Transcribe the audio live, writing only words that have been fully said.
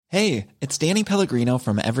Hey, it's Danny Pellegrino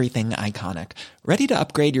from Everything Iconic. Ready to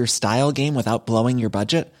upgrade your style game without blowing your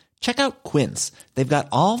budget? Check out Quince. They've got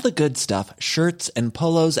all the good stuff, shirts and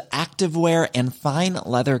polos, activewear, and fine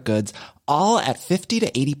leather goods, all at 50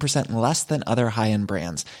 to 80% less than other high-end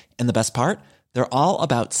brands. And the best part? They're all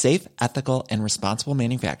about safe, ethical, and responsible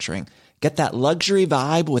manufacturing. Get that luxury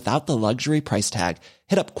vibe without the luxury price tag.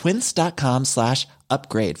 Hit up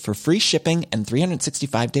quince.com/upgrade for free shipping and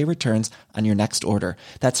 365-day returns on your next order.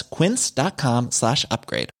 That's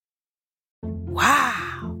quince.com/upgrade.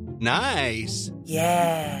 Wow. Nice.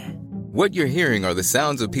 Yeah. What you're hearing are the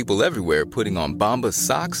sounds of people everywhere putting on Bombas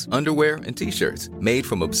socks, underwear, and T-shirts made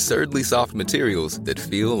from absurdly soft materials that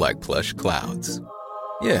feel like plush clouds.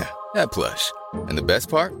 Yeah, that plush. And the best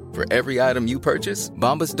part? For every item you purchase,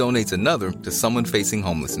 Bombas donates another to someone facing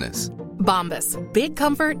homelessness. Bombas. Big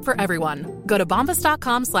comfort for everyone. Go to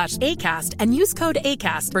bombas.com/ACAST and use code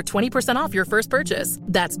ACAST for 20% off your first purchase.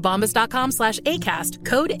 That's bombas.com/ACAST.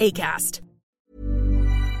 Code ACAST.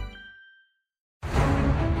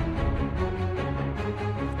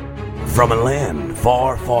 From a land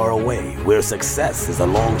far, far away where success is a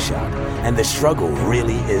long shot and the struggle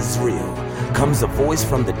really is real, comes a voice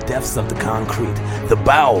from the depths of the concrete, the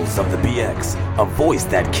bowels of the BX, a voice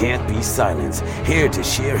that can't be silenced, here to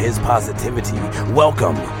share his positivity.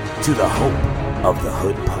 Welcome to the Hope of the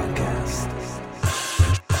Hood podcast.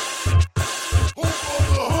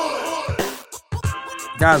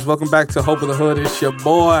 Guys, welcome back to Hope of the Hood. It's your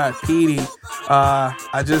boy, Petey.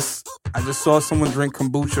 I just saw someone drink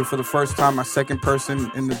kombucha for the first time, my second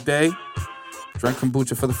person in the day. Drank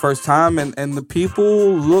kombucha for the first time, and the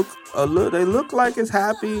people look like it's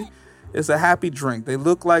happy. It's a happy drink. They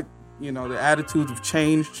look like, their attitudes have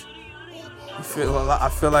changed. I feel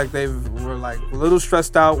like they were like a little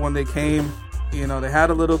stressed out when they came. They had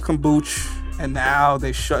a little kombucha, and now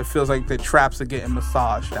it feels like their traps are getting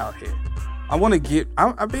massaged out here. I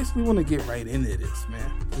basically want to get right into this,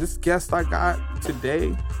 man. This guest I got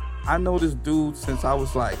today, I know this dude since I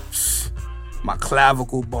was like, my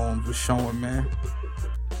clavicle bones was showing, man.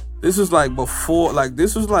 This was like before,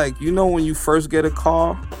 when you first get a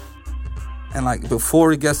car and like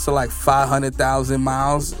before it gets to like 500,000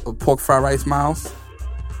 miles of pork fried rice miles.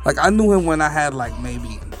 Like I knew him when I had like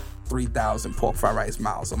maybe 3,000 pork fried rice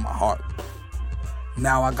miles on my heart.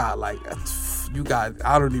 Now I got like, I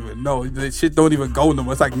don't even know. The shit don't even go no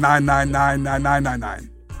more. It's like 9999999.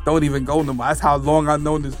 Don't even go no more. That's how long I've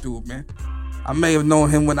known this dude, man. I may have known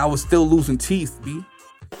him when I was still losing teeth, B.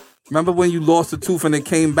 Remember when you lost a tooth and it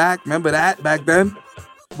came back? Remember that back then?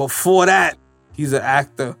 Before that, he's an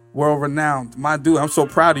actor, world-renowned. My dude, I'm so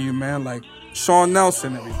proud of you, man. Like, Sean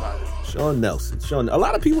Nelson, everybody. Sean Nelson. A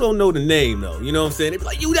lot of people don't know the name, though. You know what I'm saying? They be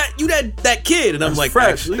like, you that kid. And I'm like,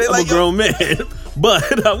 fresh. Actually, I'm a grown man.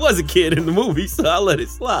 But I was a kid in the movie, so I let it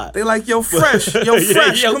slide. They like, yo, fresh. Yo,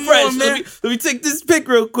 fresh. Yo, Come fresh. on, man. Let me take this pic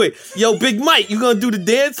real quick. Yo, Big Mike, you gonna do the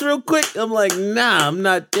dance real quick? I'm like, nah, I'm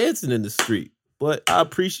not dancing in the street. But I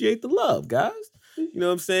appreciate the love, guys. You know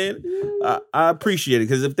what I'm saying? I appreciate it.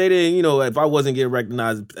 Because if they didn't, if I wasn't getting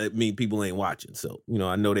recognized, I mean, people ain't watching. So,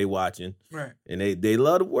 I know they watching. Right. And they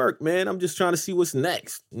love the work, man. I'm just trying to see what's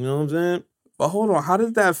next. You know what I'm saying? But hold on, how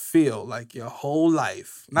did that feel? Like your whole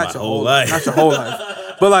life? Not your whole life. Not your whole life.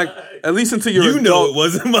 But like, at least into your adult... it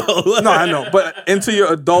wasn't my whole life. No, I know. But into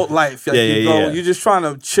your adult life. Like you're just trying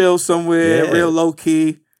to chill somewhere, real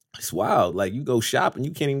low-key. It's wild. Like, you go shopping,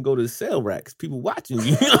 you can't even go to the sale rack because people watching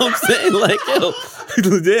you. You know what I'm saying? Like,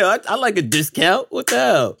 I like a discount. What the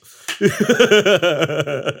hell?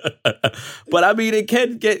 But, I mean, it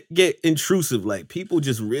can get intrusive. Like, people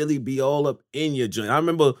just really be all up in your joint. I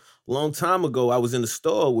remember a long time ago, I was in the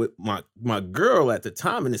store with my girl at the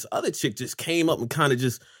time, and this other chick just came up and kind of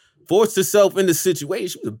just forced herself in the situation.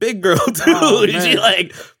 She was a big girl, too. Oh, and she,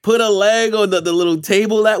 like, put her leg on the little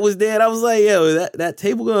table that was there. And I was like, yo, that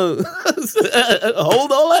table gonna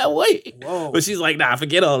hold all that weight? Whoa. But she's like, nah,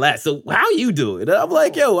 forget all that. So how you do it? And I'm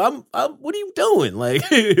like, yo, I'm what are you doing? Like,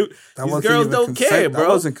 these girls don't care, bro. That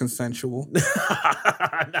wasn't consensual.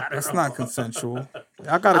 That's not consensual.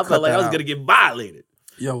 I felt like I was going to get violated.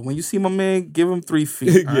 Yo, when you see my man, give him 3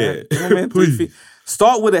 feet. Yeah. Right? Give my man 3 feet.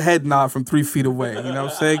 Start with a head nod from 3 feet away. You know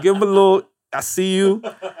what I'm saying? Give him a little, I see you.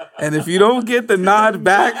 And if you don't get the nod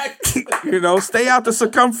back, stay out the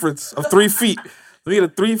circumference of 3 feet. We get a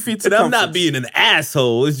 3 feet circumference. And I'm not being an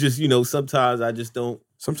asshole. It's just, sometimes I just don't.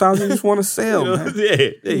 Sometimes you just want to sail, man.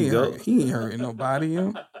 Yeah, there you go. He ain't hurting nobody,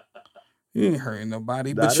 He ain't hurting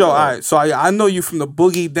nobody. But all right. So I know you from the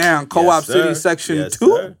Boogie Down, Co-op City, Section 2.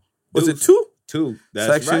 Sir. Was it 2? 2.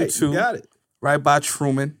 That's Section right. 2. You got it. Right by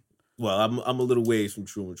Truman. Well, I'm a little ways from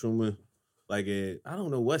Truman. Truman, like I don't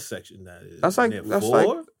know what section that is. That's like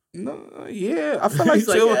 4? No, yeah, I feel like He's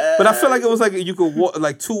like, two, but I feel like it was like you could walk,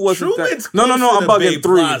 like 2 wasn't Truman's that. No, closer I'm to bugging Bay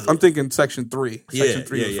 3. Plaza. I'm thinking section 3. Section Yeah,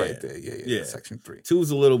 3 was yeah, right yeah. there. Yeah, Yeah. section 3.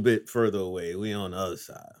 2's a little bit further away. We on the other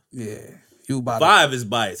side. Yeah, you about 5 is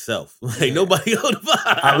by itself. Like nobody go to 5.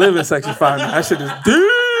 I live in section 5 now. That shit is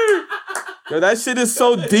deep. Yo, that shit is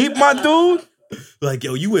so deep, my dude. Like,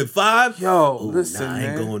 yo, you in 5? Yo, Oh, listen, nah, I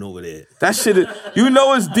ain't man. going over there. That shit is, you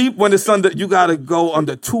know it's deep when it's under, you gotta go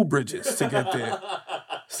under 2 bridges to get there.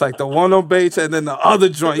 It's like the one on Bates and then the other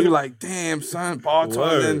joint. You like, damn, son, Barton.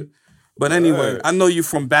 Word. But anyway, Word. I know you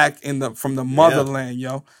from back from the motherland,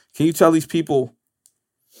 yo. Can you tell these people,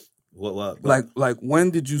 What? like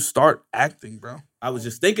when did you start acting, bro? I was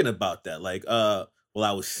just thinking about that. Like, I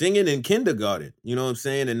was singing in kindergarten. You know what I'm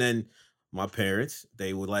saying? And then my parents,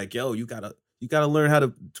 they were like, yo, you gotta learn how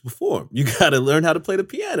to perform. You gotta learn how to play the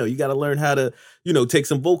piano. You gotta learn how to, take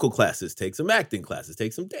some vocal classes, take some acting classes,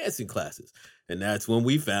 take some dancing classes. And that's when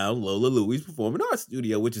we found Lola Louie's Performing Arts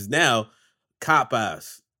Studio, which is now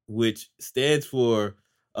COPAS, which stands for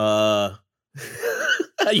yo,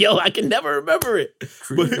 I can never remember it.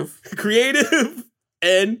 Creative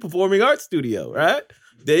and Performing Arts Studio, right?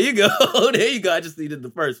 There you go. There you go. I just needed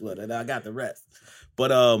the first one and I got the rest.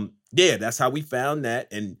 But yeah, that's how we found that.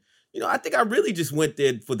 And I think I really just went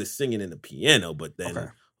there for the singing and the piano, but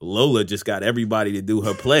then Lola just got everybody to do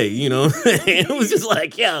her play, you know what I'm saying? It was just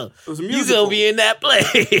like, yo, you gonna be in that play.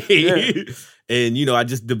 Yeah. And, I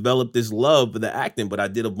just developed this love for the acting, but I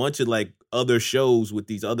did a bunch of like other shows with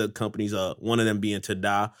these other companies, one of them being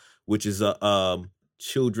Tada, which is a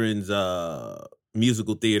children's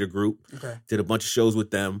musical theater group. Okay. Did a bunch of shows with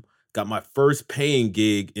them. Got my first paying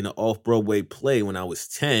gig in an off-Broadway play when I was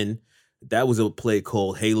 10. That was a play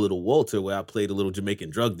called Hey Little Walter, where I played a little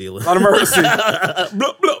Jamaican drug dealer. Lot of mercy.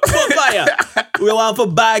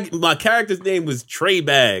 My character's name was Trey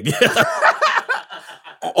Bag.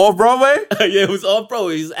 Off-Broadway? Yeah, it was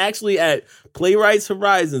off-Broadway. It was actually at Playwrights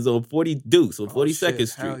Horizons on 40 Dukes on 42nd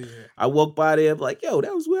Street. Yeah. I walked by there, I'm like, yo,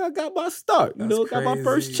 that was where I got my start. Got my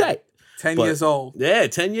first check. 10 years old. Yeah,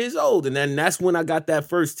 10 years old. And then that's when I got that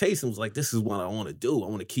first taste and was like, this is what I want to do. I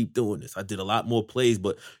want to keep doing this. I did a lot more plays,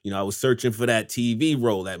 but, I was searching for that TV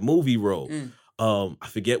role, that movie role. I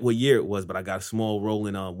forget what year it was, but I got a small role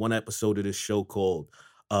in one episode of this show called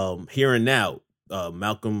Here and Now,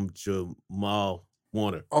 Malcolm Jamal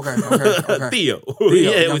Warner. Okay. Theo.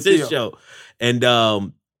 Yeah, it was his show. And,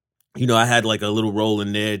 I had like a little role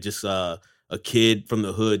in there, just a kid from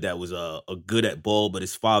the hood that was a good at ball, but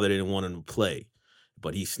his father didn't want him to play.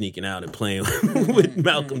 But he's sneaking out and playing with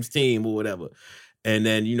Malcolm's team or whatever. And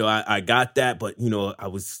then, I got that, but, I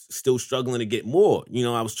was still struggling to get more.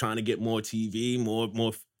 I was trying to get more TV,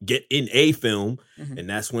 more get in a film. Mm-hmm. And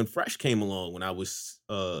that's when Fresh came along when I was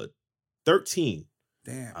 13.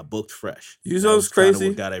 Damn. I booked Fresh. You know what's crazy?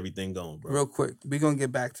 What got everything going, bro. Real quick. We're going to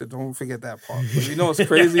get back to, don't forget that part. But you know what's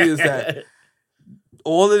crazy is that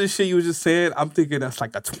all of the shit you was just saying, I'm thinking that's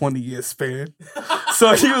like a 20-year span.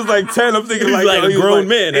 So he was like 10. I'm thinking like a grown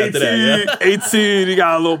man 18, after that. Yeah. 18, he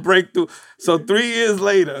got a little breakthrough. So 3 years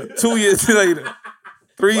later, 2 years later,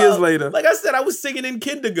 3 years later. Like I said, I was singing in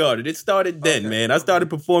kindergarten. It started then, man. I started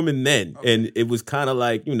performing then. Okay. And it was kind of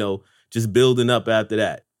like, just building up after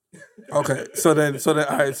that. Okay. So then, all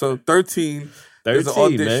right. So 13 is an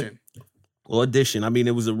audition. Man. Audition. I mean,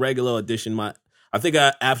 it was a regular audition. I think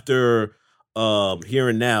after Here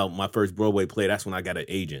and Now, my first Broadway play, that's when I got an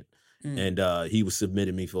agent. And he was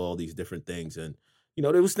submitting me for all these different things. And,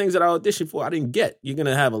 there was things that I auditioned for I didn't get. You're going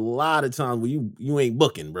to have a lot of times where you ain't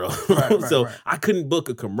booking, bro. Right. I couldn't book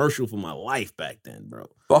a commercial for my life back then, bro.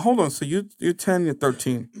 But hold on. So you're 10, you're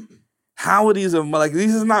 13. How are these, like,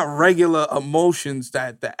 these is not regular emotions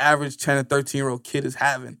that the average 10 or 13-year-old kid is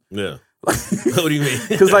having. Yeah. What do you mean?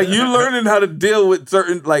 Because, like, you're learning how to deal with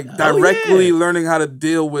certain, like, directly learning how to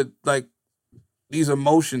deal with, like, these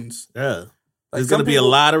emotions. Yeah. There's going to be a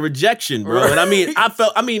lot of rejection, bro. And I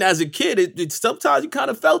mean, as a kid, it sometimes you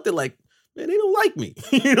kind of felt it like, man, they don't like me.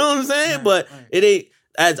 You know what I'm saying? Right, but it ain't,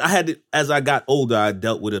 as I got older, I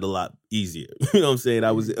dealt with it a lot easier. You know what I'm saying?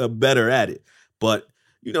 I was better at it. But,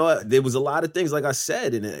 there was a lot of things, like I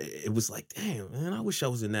said, and it was like, damn, man, I wish I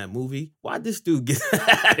was in that movie. Why'd this dude get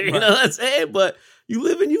You know what I'm saying? But you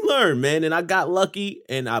live and you learn, man. And I got lucky,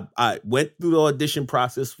 and I went through the audition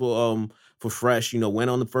process for Fresh,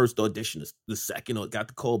 went on the first audition, the second, got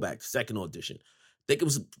the call back, the second audition. I think it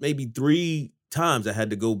was maybe 3 times I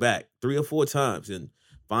had to go back, 3 or 4 times. And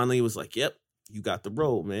finally it was like, yep, you got the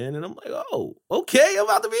role, man. And I'm like, oh, okay, I'm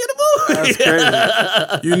about to be in the movie. That's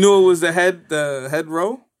crazy. You knew it was the head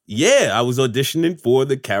role? Yeah, I was auditioning for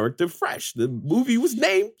the character Fresh. The movie was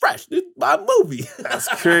named Fresh. This is my movie. That's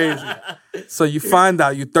crazy. So you find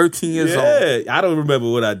out you're 13 years old. Yeah, I don't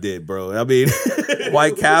remember what I did, bro. I mean,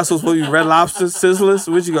 White Castle's for you, Red Lobster, Sizzlers.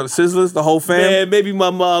 Where'd you go to Sizzlers? The whole fam? man, maybe my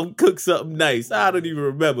mom cooked something nice. I don't even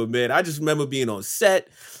remember, man. I just remember being on set.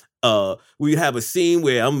 We'd have a scene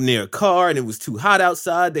where I'm near a car and it was too hot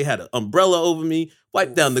outside. They had an umbrella over me,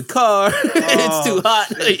 wiped down the car. It's too hot.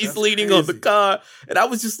 Shit, He's that's leaning on the crazy. car. And I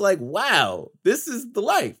was just like, wow, this is the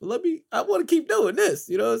life. I want to keep doing this.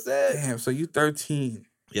 You know what I'm saying? Damn, so you 13.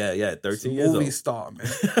 Yeah, 13 years Movie old. star, man.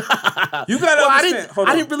 You gotta understand. Hold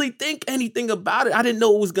I on. didn't really think anything about it. I didn't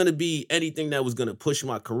know it was going to be anything that was going to push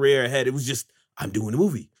my career ahead. It was just, I'm doing a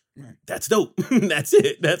movie. Right. That's dope. That's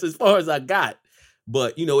it. That's as far as I got.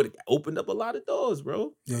 But, you know, it opened up a lot of doors,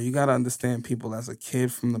 bro. Yo, you gotta understand people as a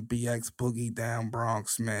kid from the BX Boogie Down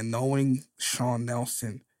Bronx, man. Knowing Sean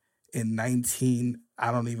Nelson in 19,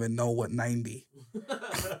 I don't even know what 90.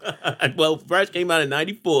 Well, Fresh came out in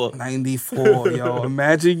 94. 94, yo.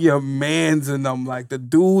 Imagine your mans in them, like the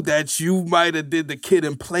dude that you might have did the kid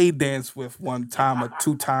and play dance with one time or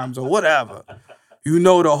two times or whatever. You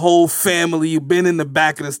know the whole family. You've been in the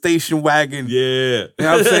back of the station wagon. Yeah. You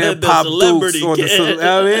know what I'm saying? The Pop celebrity Dukes or the kid. you know what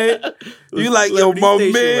I mean? You like, yo, Celebrity my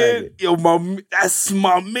station man, wagon. that's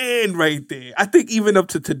my man right there. I think even up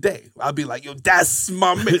to today, I'll be like, yo, that's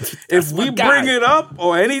my man. If we my guy. bring it up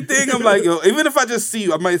or anything, I'm like, yo, even if I just see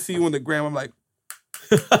you, I might see you on the gram, I'm like,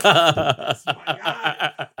 that's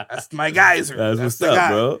my guys. That's what's the up, guy.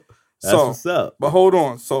 bro. That's So, what's up. But hold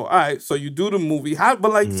on. So, all right. So you do the movie.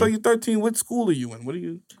 So you're 13. What school are you in? What are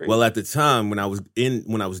you? Well, at the time when I was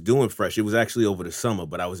doing Fresh, it was actually over the summer,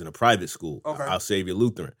 but I was in a private school, Okay. Our Savior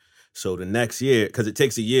Lutheran. So the next year, because it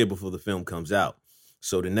takes a year before the film comes out.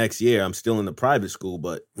 So the next year, I'm still in the private school,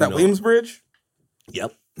 but Is that Williamsbridge?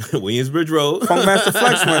 Yep, Williamsbridge Road. Funkmaster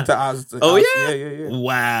Flex went to Oz. Oh yeah? Yeah.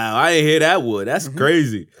 Wow, I didn't hear that word. That's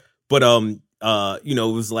crazy. But you know,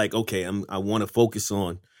 it was like, okay, I want to focus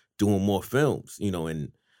on doing more films, you know,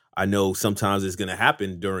 and I know sometimes it's gonna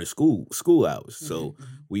happen during school hours. So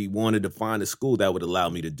we wanted to find a school that would allow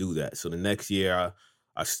me to do that. So the next year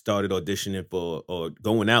I started auditioning for or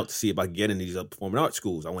going out to see if I could get in these performing arts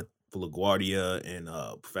schools. I went for LaGuardia and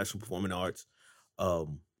professional performing arts.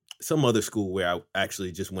 Some other school where I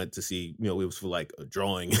actually just went to see, you know, it was for like a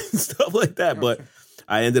drawing and stuff like that. But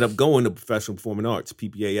I ended up going to professional performing arts,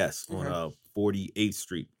 PPAS, on 48th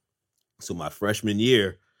Street. So my freshman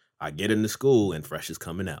year, I get into school and Fresh is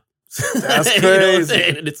coming out. That's You know what I'm crazy.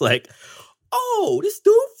 saying? And it's like, oh, this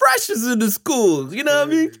dude Fresh is in the schools. You know what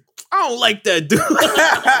I mean? I don't like that dude.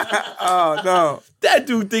 Oh no. That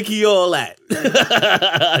dude think he all that.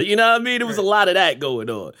 You know what I mean? There was a lot of that going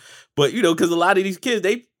on. But, you know, because a lot of these kids,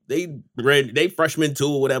 they freshmen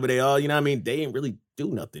too or whatever they are, you know what I mean? They ain't really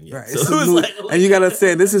do nothing yet. Right. So This it is was New- like, and you gotta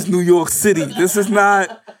say this is New York City. This is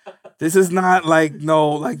not like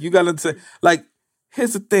you gotta say like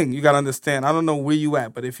here's the thing you gotta understand. I don't know where you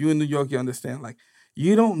at, but if you're in New York, you understand. Like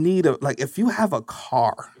you don't need if you have a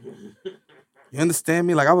car, you understand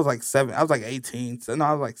me? Like I was like 18. So no,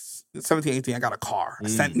 I was like 17, 18. I got a car, a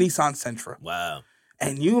Nissan Sentra. wow.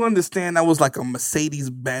 And you understand that was like a Mercedes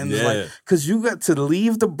Benz, Yeah. like because you got to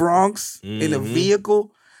leave the Bronx in a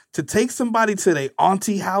vehicle to take somebody to their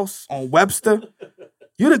auntie house on Webster.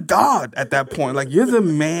 You're the god at that point. Like you're the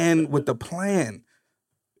man with the plan.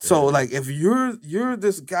 So like if you're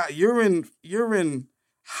this guy, you're in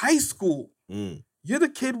high school. You're the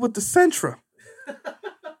kid with the Sentra.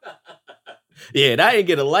 Yeah, and I didn't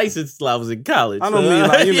get a license till I was in college. I don't mean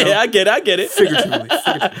like, you know. Yeah, I get it. Figuratively.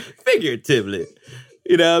 Figuratively.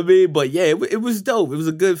 You know what I mean? But yeah, it was dope. It was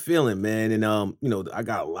a good feeling, man. And you know, I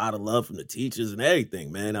got a lot of love from the teachers and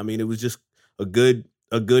everything, man. I mean, it was just a good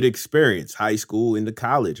experience, high school into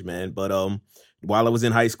college, man. But while I was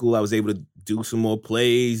in high school, I was able to do some more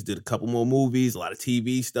plays, did a couple more movies, a lot of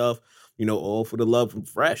TV stuff, you know, all for the love from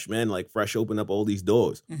Fresh, man. Like Fresh opened up all these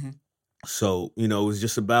doors. So, you know, it was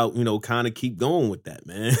just about, you know, kind of keep going with that,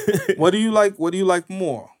 man. What do you like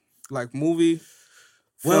more? Like movie?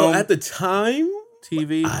 Well, film, at the time,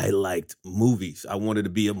 TV? I liked movies. I wanted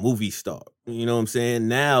to be a movie star. You know what I'm saying?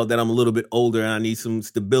 Now that I'm a little bit older and I need some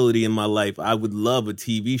stability in my life, I would love a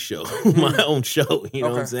TV show, my own show. You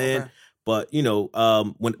know what I'm saying? Okay. But, you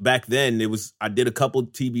know, when back then I did a couple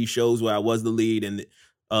TV shows where I was the lead, and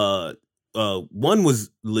one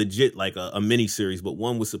was legit like a mini series, but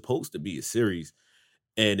one was supposed to be a series,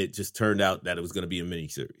 and it just turned out that it was going to be a mini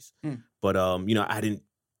series. But you know, I didn't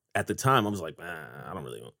at the time, I was like, I don't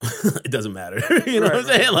really want it doesn't matter. You know what I'm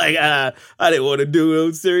saying? Like, I didn't want to do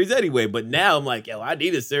those series anyway. But now I'm like, yo, I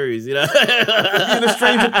need a series, you know? You're the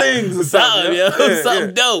Stranger Things or something.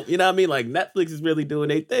 Something dope. You know what I mean? Like, Netflix is really doing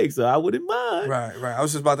their thing, so I wouldn't mind. Right. I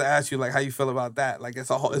was just about to ask you, like, how you feel about that? Like, is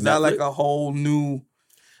that like a whole new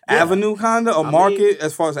avenue, kind of, a market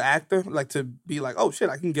as far as an actor? Like, to be like, oh, shit,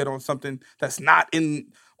 I can get on something that's not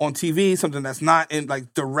on TV, something that's not in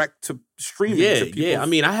like direct to streaming. Yeah. I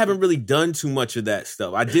mean, I haven't really done too much of that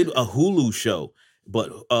stuff. I did a Hulu show, but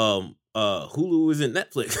Hulu isn't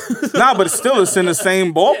Netflix. Nah, but it's in the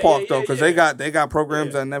same ballpark though, because they got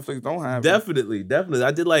programs that Netflix don't have. Definitely. I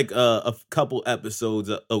did like a couple episodes,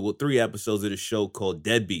 3 episodes of the show called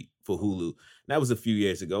Deadbeat for Hulu. That was a few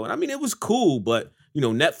years ago, and I mean, it was cool, but you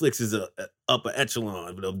know, Netflix is a upper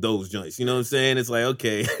echelon of those joints. You know what I'm saying? It's like,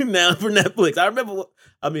 okay, now for Netflix. I remember.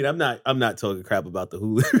 I'm not talking crap about the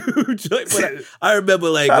Hulu joint, but I remember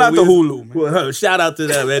like shout out to Hulu. Man. Well, shout out to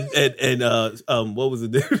them and what was the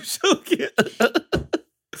name of the show?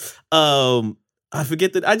 I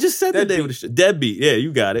forget that. I just said the name of the show. Deadbeat. Yeah,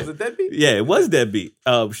 you got it. Was it Deadbeat? Yeah, it was Deadbeat.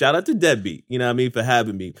 Shout out to Deadbeat. You know what I mean, for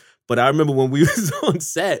having me. But I remember when we was on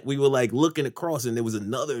set, we were like looking across and there was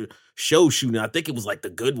another show shooting. I think it was like The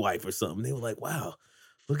Good Wife or something. They were like, wow,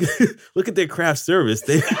 look at their craft service.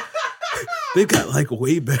 They've got like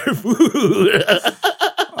way better food.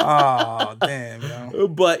 Oh, damn, yo.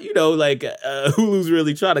 But, you know, like Hulu's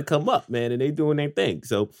really trying to come up, man, and they doing their thing.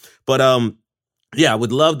 So, but yeah, I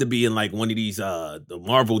would love to be in like one of these the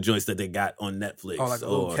Marvel joints that they got on Netflix. Oh, like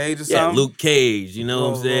Luke Cage or something? Yeah, Luke Cage, you know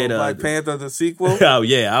what I'm saying? Black Panther, the sequel? Oh,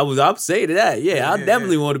 yeah, I'm saying that. Yeah, I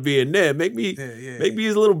definitely want to be in there. Make me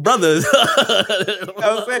his little brother. You know what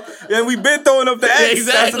I'm saying? Yeah, we've been throwing up the X.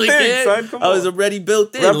 Exactly, that's the thing, son. Come I on. was already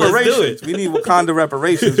built in. Reparations. Let's do it. We need Wakanda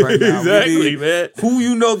reparations right now. Exactly, man. Who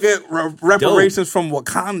you know get reparations from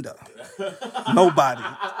Wakanda? Nobody.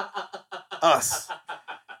 Us.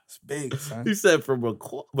 Big, son. He said from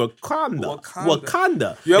Wakanda.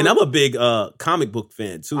 And I'm a big comic book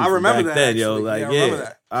fan too. I remember that. Then, actually. yo, like, I remember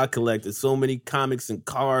that. I collected so many comics and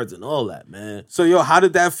cards and all that, man. So, yo, how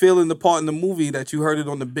did that feel in the part in the movie that you heard it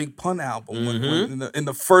on the Big Pun album? When in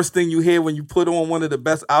the first thing you hear when you put on one of the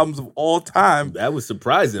best albums of all time, that was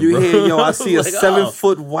surprising. You bro. hear, yo, I see a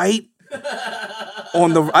 7-foot white.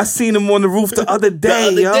 I seen him on the roof the other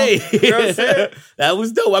day. You know what I'm saying? That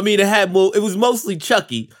was dope. I mean, it was mostly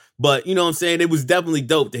Chucky. But, you know what I'm saying? It was definitely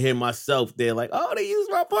dope to hear myself there like, oh, they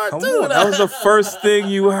used my part too. That was the first thing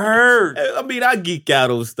you heard. I mean, I geek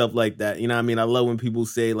out over stuff like that. You know what I mean? I love when people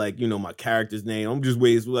say, like, you know, my character's name. I'm just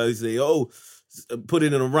waiting for they say, oh, put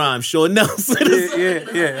it in a rhyme. Sean Nelson.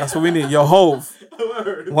 Yeah. That's what we need. Yo, Hove.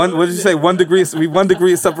 What did you say? 1 degree. We 1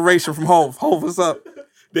 degree of separation from Hove. Hove, what's up?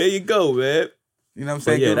 There you go, man. You know what I'm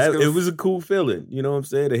saying? Yeah, it was a cool feeling. You know what I'm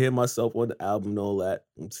saying? To hear myself on the album and all that.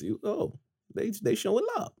 And see, oh, they showing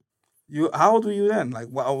love. How old were you then? Like,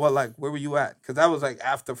 what? Like, where were you at? Because that was like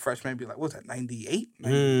after freshman. Be like, what was that? 98?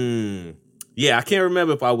 Yeah, I can't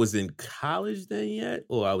remember if I was in college then yet,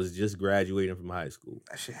 or I was just graduating from high school.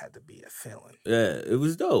 That shit had to be a feeling. Yeah, it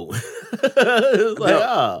was dope. It was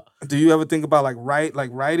like, Do you ever think about like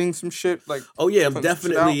writing some shit? Like, oh yeah, I'm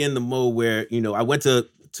definitely in the mode where, you know, I went to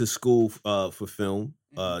school for film,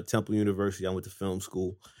 Temple University. I went to film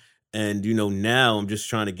school, and you know, now I'm just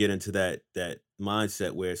trying to get into that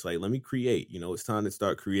mindset where it's like, let me create. You know, it's time to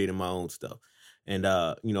start creating my own stuff. And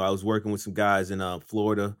you know, I was working with some guys in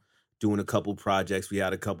Florida, doing a couple projects. We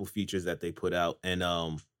had a couple features that they put out, and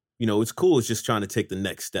you know, it's cool. It's just trying to take the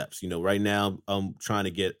next steps. You know, right now I'm trying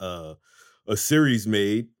to get a series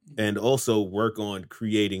made and also work on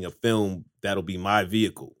creating a film that'll be my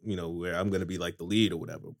vehicle, you know, where I'm going to be like the lead or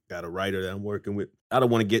whatever. Got a writer that I'm working with. I don't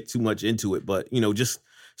want to get too much into it, but, you know, just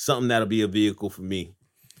something that'll be a vehicle for me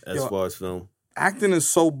as far as film. Acting is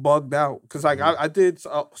so bugged out because, like, I did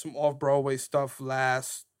some off-Broadway stuff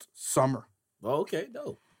last summer. Oh, okay,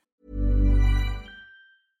 dope.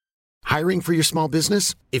 Hiring for your small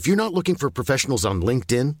business? If you're not looking for professionals on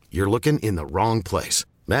LinkedIn, you're looking in the wrong place.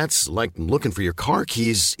 That's like looking for your car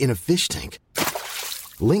keys in a fish tank.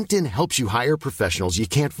 LinkedIn helps you hire professionals you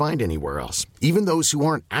can't find anywhere else, even those who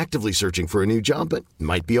aren't actively searching for a new job but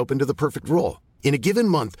might be open to the perfect role. In a given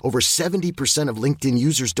month, over 70% of LinkedIn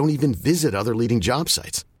users don't even visit other leading job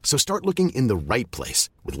sites. So start looking in the right place.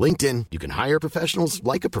 With LinkedIn, you can hire professionals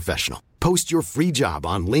like a professional. Post your free job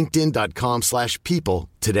on linkedin.com/people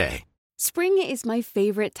today. Spring is my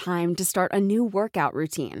favorite time to start a new workout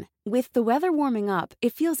routine. With the weather warming up,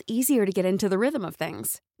 it feels easier to get into the rhythm of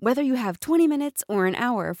things. Whether you have 20 minutes or an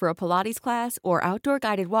hour for a Pilates class or outdoor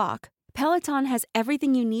guided walk, Peloton has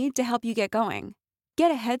everything you need to help you get going.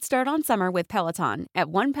 Get a head start on summer with Peloton at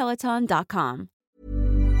onepeloton.com.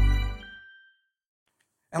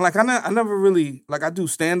 And like I never really like I do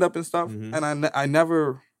stand up and stuff, Mhm. and I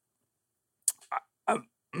never.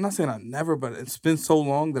 I'm not saying I never, but it's been so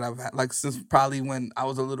long that I've had like since probably when I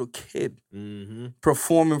was a little kid,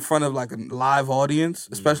 perform in front of like a live audience,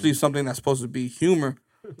 especially something that's supposed to be humor.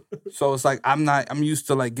 So it's like I'm used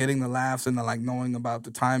to like getting the laughs and the, like knowing about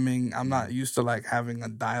the timing. I'm not used to like having a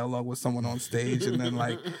dialogue with someone on stage and then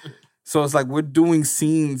like, so it's like we're doing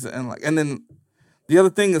scenes and then the other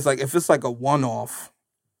thing is like if it's like a one-off,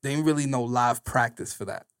 they ain't really no live practice for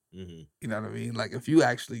that. Mhm. You know what I mean? Like if you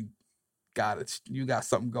actually you got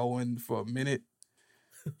something going for a minute,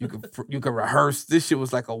 you could rehearse. This shit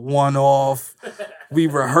was like a one-off. We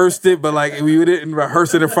rehearsed it, but like we didn't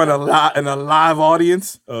rehearse it in front of a live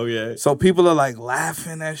audience. Oh yeah. So people are like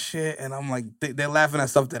laughing at shit, and I'm like, they're laughing at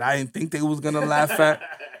stuff that I didn't think they was gonna laugh at.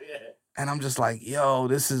 And I'm just like, yo,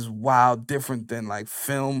 this is wild, different than like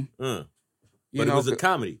film. But You it know, was a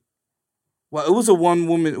comedy. well, it was a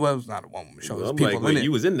one-woman. Well, it was not a one-woman show. It was I'm people like, wait, in it.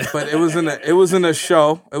 you was in there. But it was in a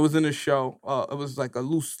show. It was in a show. It was like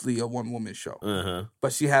loosely a one-woman show.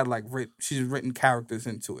 But she had like she's written characters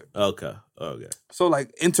into it. Okay. So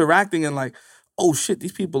like interacting and like, oh shit,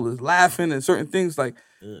 these people is laughing and certain things. Like,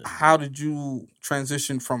 how did you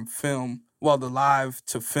transition from film, the live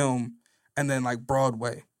to film, and then like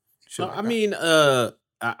Broadway? Shit like I that. mean,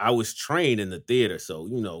 I was trained in the theater, so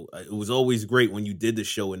you know it was always great when you did the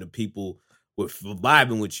show and the people were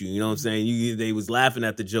vibing with you. You know what I'm saying? They was laughing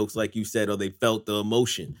at the jokes, like you said, or they felt the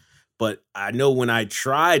emotion. But I know when I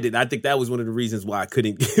tried it, I think that was one of the reasons why I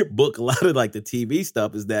couldn't book a lot of like the TV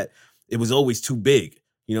stuff is that it was always too big.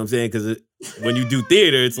 You know what I'm saying? Because when you do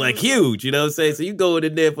theater, it's like huge. You know what I'm saying? So you go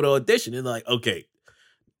in there for the audition and like, okay,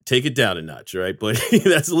 take it down a notch, right? But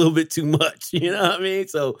that's a little bit too much. You know what I mean?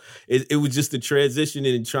 So it was just a transition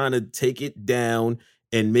in trying to take it down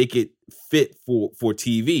and make it fit for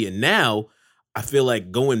TV. And now I feel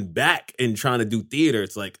like going back and trying to do theater,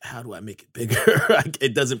 it's like, how do I make it bigger?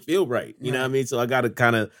 It doesn't feel right. You know what I mean? So I got to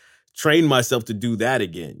kind of train myself to do that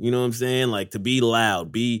again. You know what I'm saying? Like to be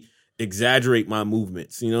loud, exaggerate my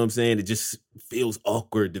movements. You know what I'm saying? It just feels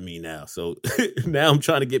awkward to me now. So now I'm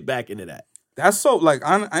trying to get back into that. That's so like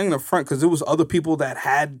I ain't gonna front because there was other people that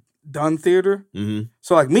had done theater. Mm-hmm.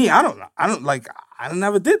 So like me, I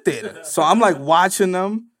never did theater. So I'm like watching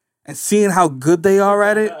them and seeing how good they are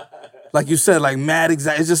at it. Like you said, like mad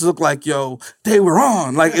exact. It just looked like, yo, they were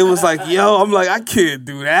on. Like it was like, yo, I'm like, I can't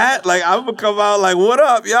do that. Like I'm gonna come out like, what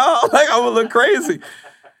up, y'all? Like I'm gonna look crazy.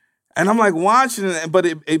 And I'm like watching it, but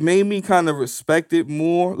it made me kind of respect it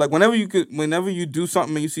more. Like whenever you do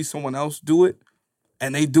something and you see someone else do it,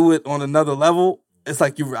 and they do it on another level, it's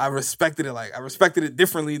like I respected it. Like I respected it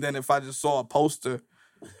differently than if I just saw a poster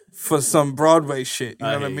for some Broadway shit. You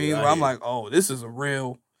know what I mean? Where I'm like, oh, this is a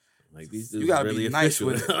real. Like these You gotta really be nice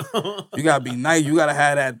official. with it. You gotta be nice. You gotta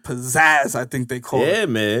have that pizzazz. I think they call it.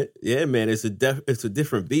 Yeah, man. It's a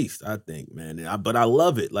different beast, I think, man. But I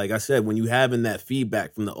love it. Like I said, when you having that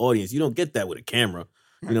feedback from the audience, you don't get that with a camera.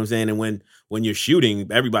 You know what I'm saying? And when you're shooting,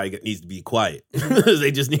 everybody needs to be quiet.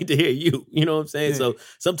 They just need to hear you. You know what I'm saying? Yeah. So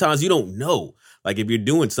sometimes you don't know, like if you're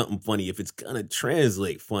doing something funny, if it's gonna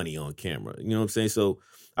translate funny on camera. You know what I'm saying? So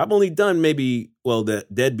I've only done the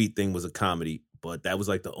Deadbeat thing was a comedy, but that was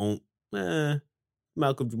like the only.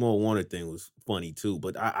 Malcolm Jamal Warner thing was funny too,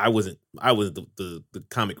 but I wasn't the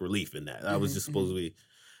comic relief in that. I was just supposed to be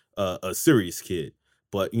a serious kid.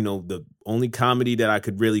 But, you know, the only comedy that I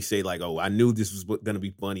could really say, like, oh, I knew this was going to be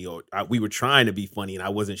funny, or we were trying to be funny and I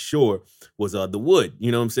wasn't sure, was The Wood.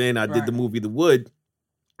 You know what I'm saying? I did the movie The Wood,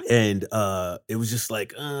 and it was just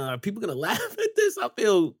like, are people going to laugh at this? I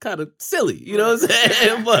feel kind of silly, you know what I'm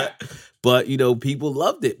saying? But, you know, people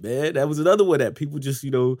loved it, man. That was another one that people just,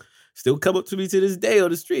 you know, still come up to me to this day on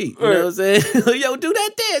the street. You know what I'm saying? Yo, do that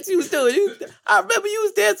dance you was doing. I remember you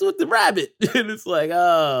was dancing with the rabbit. And it's like,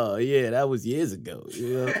 oh, yeah, that was years ago.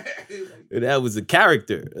 You know? And that was a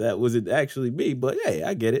character. That wasn't actually me. But, hey,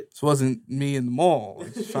 I get it. This wasn't me in the mall.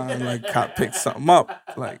 Just trying to, like, pick something up.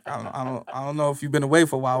 Like, I don't know if you've been away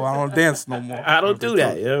for a while. But I don't dance no more. I don't do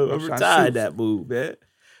that, yo. I'm retired that move, man.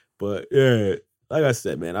 But, yeah, like I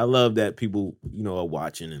said, man, I love that people, you know, are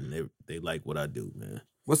watching and they like what I do, man.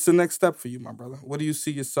 What's the next step for you, my brother? Where do you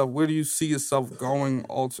see yourself going?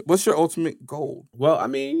 What's your ultimate goal? Well, I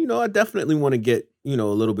mean, you know, I definitely want to get, you know,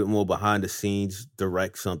 a little bit more behind the scenes,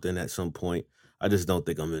 direct something at some point. I just don't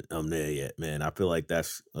think I'm there yet, man. I feel like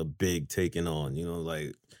that's a big taking on, you know,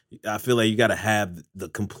 like I feel like you got to have the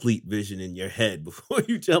complete vision in your head before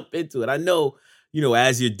you jump into it. I know, you know,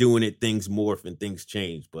 as you're doing it, things morph and things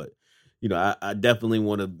change, but, you know, I definitely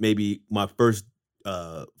want to maybe my first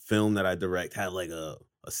film that I direct have like a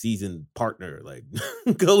seasoned partner, like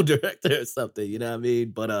co-director or something, you know what I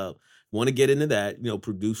mean? But want to get into that,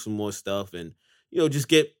 produce some more stuff and, just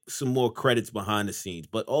get some more credits behind the scenes,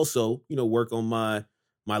 but also, work on my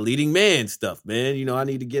leading man stuff, man. I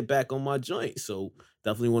need to get back on my joint. So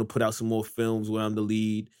definitely want to put out some more films where I'm the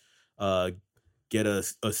lead, get a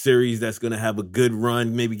series that's going to have a good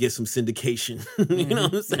run, maybe get some syndication, you know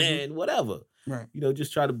what I'm saying? Whatever. Right.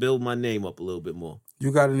 Just try to build my name up a little bit more.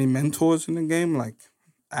 You got any mentors in the game, like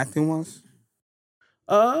acting wise?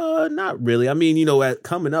 Not really. I mean,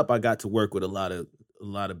 coming up, I got to work with a lot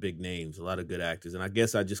of big names, a lot of good actors, and I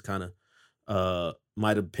guess I just kind of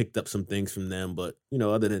might have picked up some things from them. But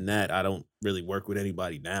other than that, I don't really work with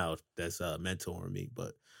anybody now that's mentoring me.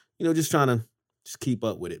 But just trying to just keep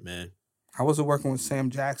up with it, man. How was it working with Sam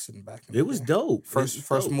Jackson back in the It was day? dope.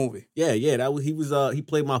 First movie. Yeah. He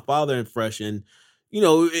played my father in Fresh, and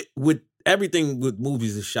with everything with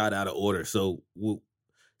movies is shot out of order. So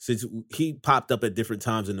since he popped up at different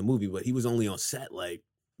times in the movie, but he was only on set like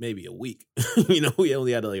maybe a week. We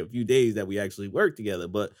only had like a few days that we actually worked together.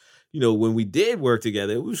 But when we did work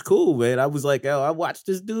together, it was cool, man. I was like, I watched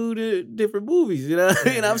this dude in different movies,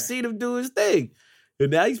 and I've seen him do his thing. And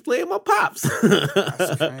now he's playing my pops.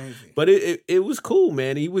 That's crazy. But it was cool,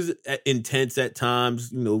 man. He was intense at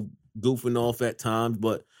times, goofing off at times.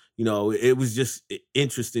 But, it was just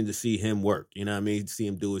interesting to see him work. You know what I mean? See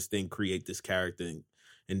him do his thing, create this character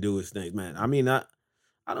and do his thing. Man, I mean, I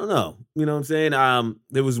don't know. You know what I'm saying?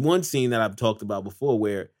 There was one scene that I've talked about before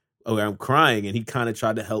where I'm crying and he kind of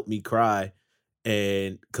tried to help me cry.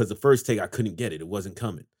 And because the first take, I couldn't get it. It wasn't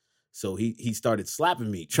coming. So he started slapping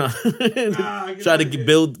me, trying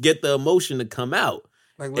to get the emotion to come out.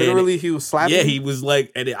 Like literally, he was slapping. Yeah, he was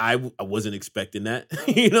like, and I wasn't expecting that.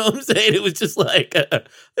 You know what I'm saying? It was just like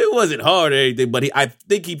it wasn't hard or anything, but I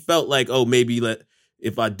think he felt like, oh, maybe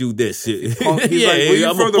if I do this, He's like,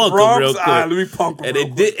 I'm gonna punk him real quick. Let me punk him. And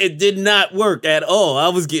it did not work at all. I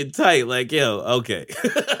was getting tight. Like, yo, okay.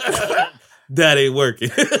 That ain't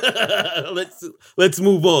working. Let's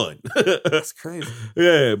move on. That's crazy.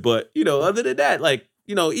 Yeah, but other than that, like,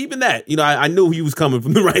 even that, I knew he was coming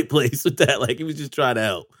from the right place with that. Like, he was just trying to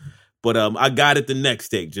help. But I got it the next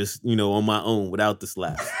take, just on my own without the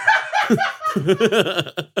slaps.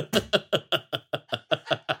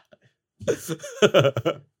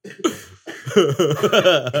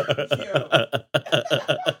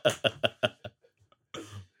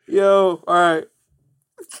 Yo, all right.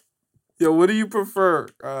 Yo, what do you prefer?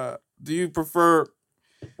 Do you prefer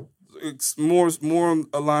more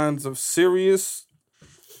lines of serious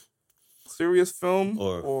film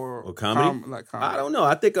or comedy? Comedy? I don't know.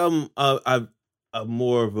 I think I'm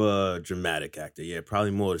more of a dramatic actor. Yeah,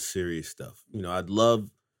 probably more of serious stuff. I'd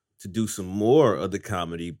love to do some more of the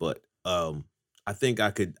comedy, but I think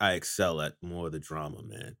I excel at more of the drama,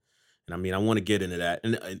 man. And I mean, I want to get into that.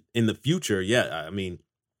 And in the future, yeah, I mean,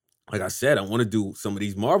 like I said, I want to do some of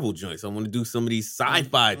these Marvel joints. I want to do some of these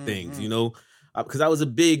sci-fi things, because I was a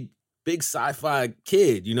big sci-fi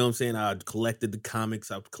kid. You know what I'm saying? I collected the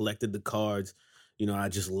comics. I collected the cards. I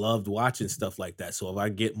just loved watching stuff like that. So if I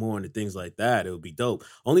get more into things like that, it would be dope.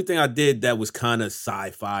 Only thing I did that was kind of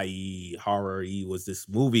sci-fi, horror-y was this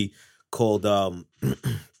movie called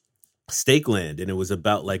Stakeland. And it was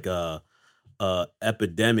about like a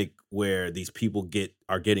epidemic where these people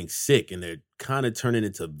are getting sick and they're kind of turning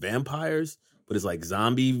into vampires, but it's like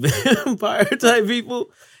zombie vampire type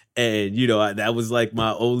people. And, that was like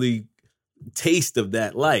my only taste of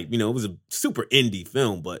that life. It was a super indie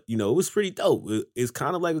film, but, it was pretty dope. It's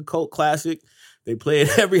kind of like a cult classic. They play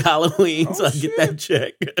it every Halloween, so I get that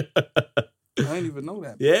check. I didn't even know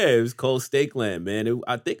that. Yeah, it was called Stakeland, man.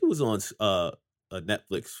 I think it was on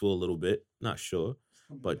Netflix for a little bit. Not sure.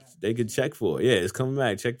 But they could check for it. Yeah, it's coming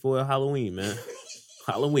back. Check for it Halloween, man.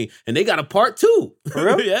 Halloween. And they got a part 2. For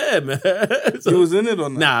real? Yeah, man. So, you was in it or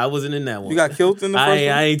not? Nah, I wasn't in that one. You got killed in the first one?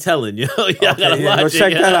 I ain't telling you. Y'all gotta watch go it.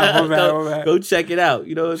 check that out. My bad. Go check it out.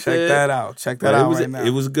 You know what I'm saying? Check that out right now. It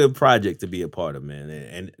was a good project to be a part of, man.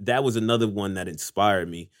 And that was another one that inspired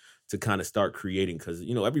me to kind of start creating because,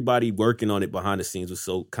 everybody working on it behind the scenes was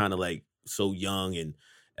so kind of like so young and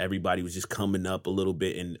everybody was just coming up a little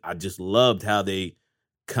bit. And I just loved how they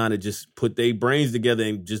kind of just put their brains together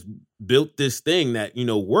and just built this thing that,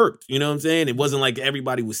 worked. You know what I'm saying? It wasn't like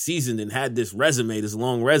everybody was seasoned and had this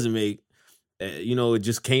long resume. It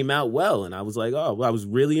just came out well. And I was like, oh, well, I was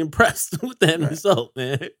really impressed with that result,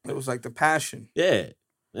 man. It was like the passion. Yeah,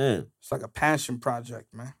 man. It's like a passion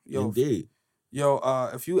project, man. Yo, indeed.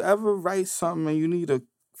 If you ever write something and you need a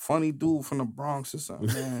funny dude from the Bronx or something,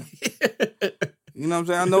 man, You know what I'm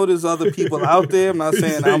saying? I know there's other people out there. I'm not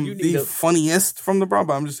saying I'm the funniest from the Bronx,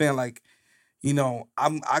 but I'm just saying like, you know,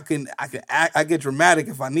 I can act, I get dramatic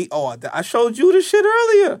if I need. Oh, I showed you the shit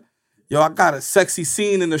earlier. Yo, I got a sexy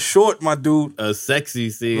scene in the short, my dude. A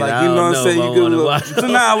sexy scene, like, you know what I'm saying? You get with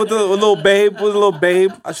a little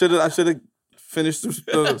babe. I should have finished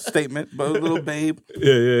the statement, but a little babe.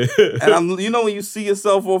 Yeah. And you know when you see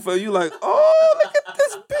yourself on film, you like, oh, look at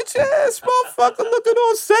this bitch ass motherfucker looking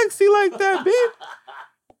all sexy like that, bitch.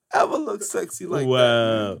 Ever look sexy like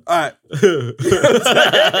that? All right.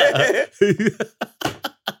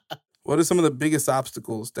 What are some of the biggest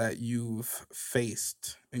obstacles that you've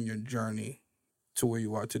faced in your journey to where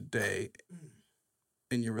you are today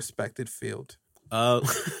in your respected field?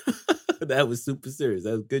 That was super serious.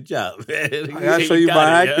 That was a good job, man. I gotta show you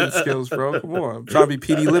my acting skills, bro. Come on. I'm trying to be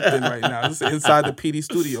P.D. Lipton right now. This is inside the P.D.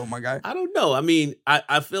 studio, my guy. I don't know. I mean,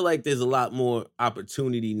 I feel like there's a lot more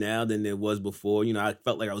opportunity now than there was before. You know, I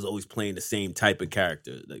felt like I was always playing the same type of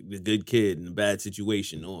character, like the good kid in a bad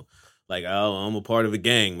situation, or like, oh, I'm a part of a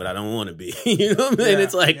gang, but I don't want to be. You know what I mean?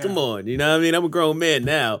 It's like, come on. You know what I mean? I'm a grown man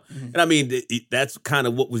now. Mm-hmm. And I mean, that's kind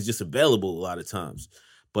of what was just available a lot of times.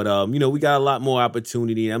 But, you know, we got a lot more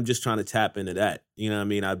opportunity. And I'm just trying to tap into that. You know what I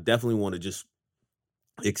mean? I definitely want to just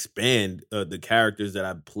expand the characters that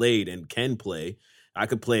I've played and can play. I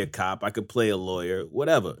could play a cop. I could play a lawyer,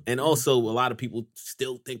 whatever. And also, a lot of people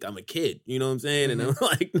still think I'm a kid. You know what I'm saying? Mm-hmm. And I'm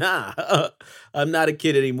like, nah, I'm not a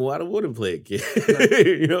kid anymore. I don't want to play a kid.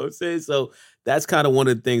 You know what I'm saying? So that's kind of one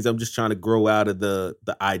of the things I'm just trying to grow out of the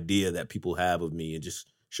idea that people have of me and just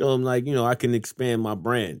show them, like, you know, I can expand my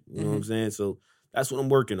brand. You know what I'm saying? So that's what I'm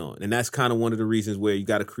working on. And that's kind of one of the reasons where you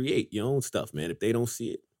got to create your own stuff, man. If they don't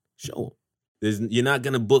see it, show them. You're not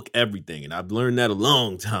going to book everything. And I've learned that a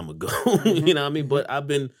long time ago. You know what I mean? But I've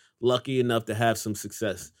been lucky enough to have some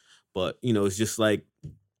success. But, you know, it's just like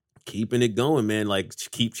keeping it going, man. Like,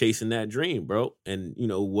 keep chasing that dream, bro. And, you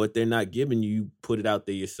know, what they're not giving you, put it out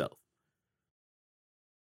there yourself.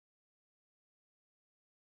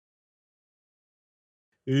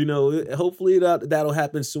 You know, hopefully that'll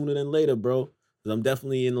happen sooner than later, bro. Because I'm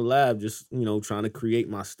definitely in the lab just, you know, trying to create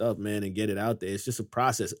my stuff, man, and get it out there. It's just a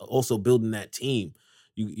process. Also building that team.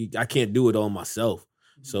 I can't do it all myself.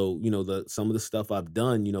 So, you know, some of the stuff I've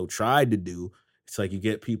done, you know, tried to do, it's like you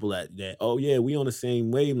get people that oh, yeah, we on the same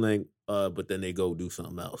wavelength, but then they go do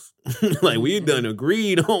something else. Like, we done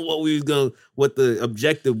agreed on what the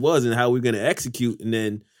objective was and how we're going to execute, and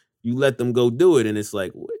then you let them go do it, and it's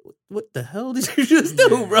like, what the hell did you just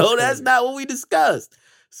do, bro? That's not what we discussed.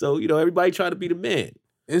 So, you know, everybody try to be the man.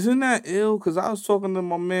 Isn't that ill? Because I was talking to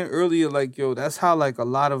my man earlier, like, yo, that's how, like, a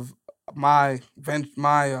lot of my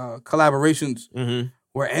collaborations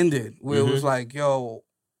were ended, where it was like, yo,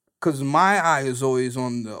 because my eye is always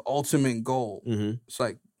on the ultimate goal. It's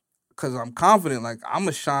like, because I'm confident, like, I'm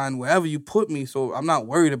going to shine wherever you put me, so I'm not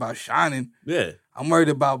worried about shining. Yeah. I'm worried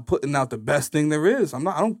about putting out the best thing there is. I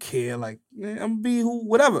don't care, like, man, I'm going to be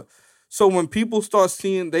whatever. So when people start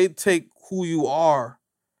seeing, they take who you are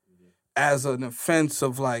as an offense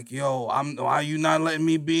of like, yo, why are you not letting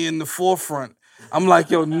me be in the forefront? I'm like,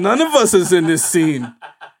 yo, none of us is in this scene.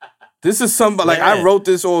 This is somebody, like, I wrote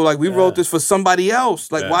this, or like we wrote this for somebody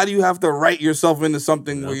else. Like, why do you have to write yourself into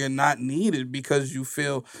something where you're not needed because you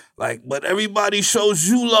feel like, but everybody shows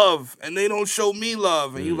you love and they don't show me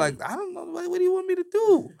love. And you like, I don't know, what do you want me to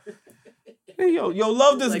do? Hey, yo,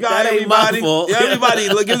 love this like, guy, everybody. Yeah, everybody,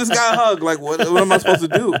 look, give this guy a hug. Like, what am I supposed to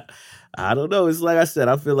do? I don't know. It's like I said,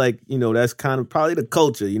 I feel like, you know, that's kind of probably the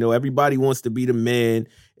culture. You know, everybody wants to be the man.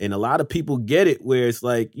 And a lot of people get it where it's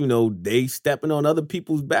like, you know, they stepping on other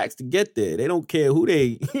people's backs to get there. They don't care who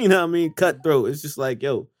they, you know what I mean, cutthroat. It's just like,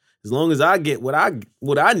 yo, as long as I get what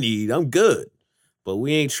I need, I'm good. But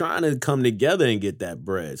we ain't trying to come together and get that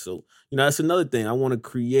bread. So, you know, that's another thing. I want to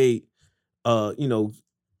create,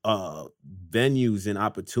 venues and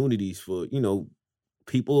opportunities for, you know,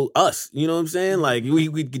 people, us, you know what I'm saying? Like,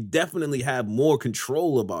 we could definitely have more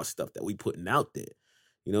control of our stuff that we putting out there.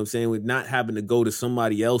 You know what I'm saying? With not having to go to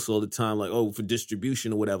somebody else all the time, like, oh, for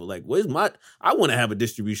distribution or whatever. Like, I want to have a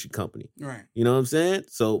distribution company. Right. You know what I'm saying?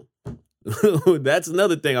 So that's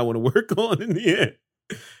another thing I want to work on in the end.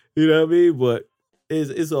 You know what I mean? But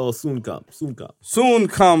it's all soon come. Soon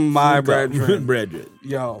come, my brethren. Brethren.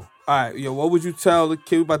 Yo, all right. Yo, what would you tell the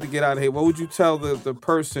kid? We're about to get out of here. What would you tell the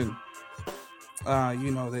person,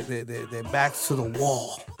 you know, their backs to the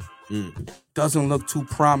wall? Doesn't look too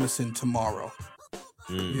promising tomorrow.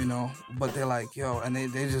 You know, but they're like, yo, and they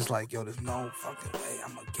just like, yo, there's no fucking way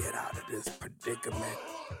I'm gonna get out of this predicament.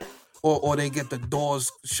 or they get the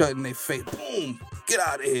doors shut in their face. Boom, get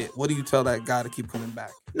out of here. What do you tell that guy to keep coming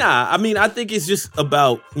back? Nah, I mean, I think it's just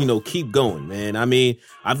about, keep going, man. I mean,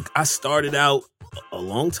 I started out a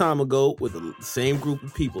long time ago with the same group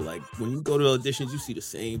of people. Like, when you go to auditions, you see the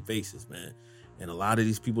same faces, man. And a lot of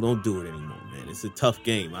these people don't do it anymore, man. It's a tough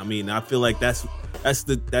game. I mean, I feel like that's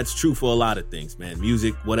true for a lot of things, man.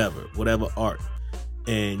 Music, whatever art.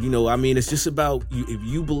 And, it's just about you. If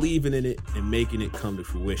you believe in it and making it come to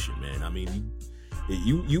fruition, man. I mean,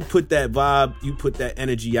 you put that vibe, you put that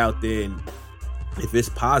energy out there, and if it's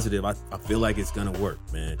positive, I feel like it's gonna work,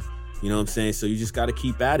 man. You know what I'm saying? So you just gotta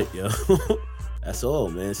keep at it, yo. That's all,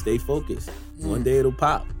 man. Stay focused. One day it'll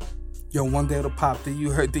pop. Yo, one day it'll pop. You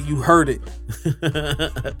heard it.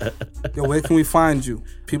 Yo, where can we find you?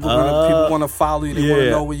 People want to follow you. They want to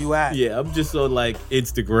know where you at. Yeah, I'm just on like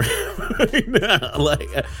Instagram right now.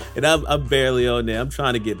 And I'm barely on there. I'm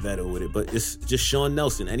trying to get better with it, but it's just Sean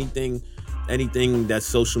Nelson. Anything that's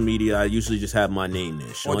social media, I usually just have my name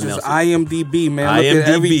there. Sean or just Nelson. IMDb, man. Look IMDb, at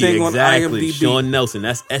everything exactly. on IMDb. Sean Nelson.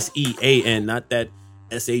 That's SEAN, not that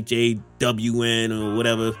SHAWN or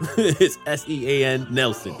whatever. It's SEAN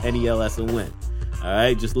Nelson, NELSON. All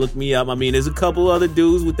right, just look me up. I mean, there's a couple other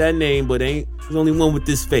dudes with that name, but there's only one with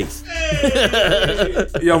this face.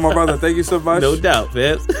 Yo, my brother, thank you so much. No doubt,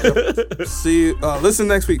 man. See you. Listen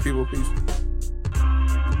next week, people. Peace.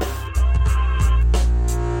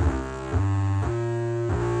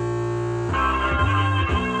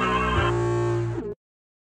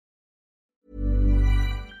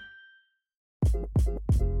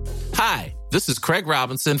 Hi, this is Craig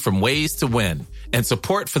Robinson from Ways to Win, and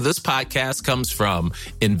support for this podcast comes from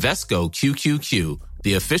Invesco QQQ,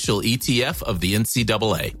 the official ETF of the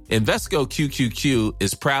NCAA. Invesco QQQ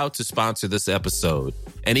is proud to sponsor this episode,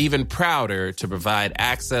 and even prouder to provide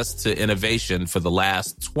access to innovation for the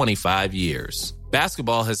last 25 years.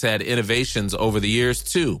 Basketball has had innovations over the years,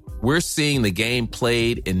 too. We're seeing the game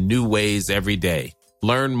played in new ways every day.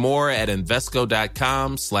 Learn more at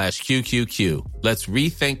Invesco.com/QQQ. Let's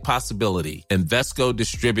rethink possibility. Invesco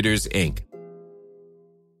Distributors, Inc.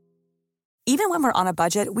 Even when we're on a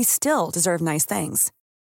budget, we still deserve nice things.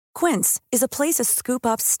 Quince is a place to scoop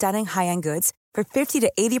up stunning high-end goods for 50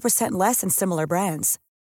 to 80% less than similar brands.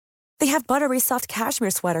 They have buttery soft cashmere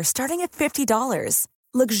sweaters starting at $50,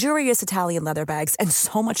 luxurious Italian leather bags, and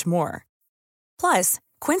so much more. Plus,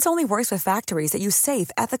 Quince only works with factories that use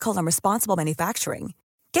safe, ethical, and responsible manufacturing.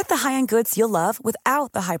 Get the high-end goods you'll love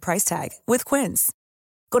without the high price tag with Quince.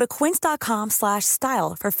 Go to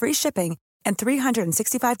quince.com/style for free shipping and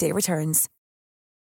 365-day returns.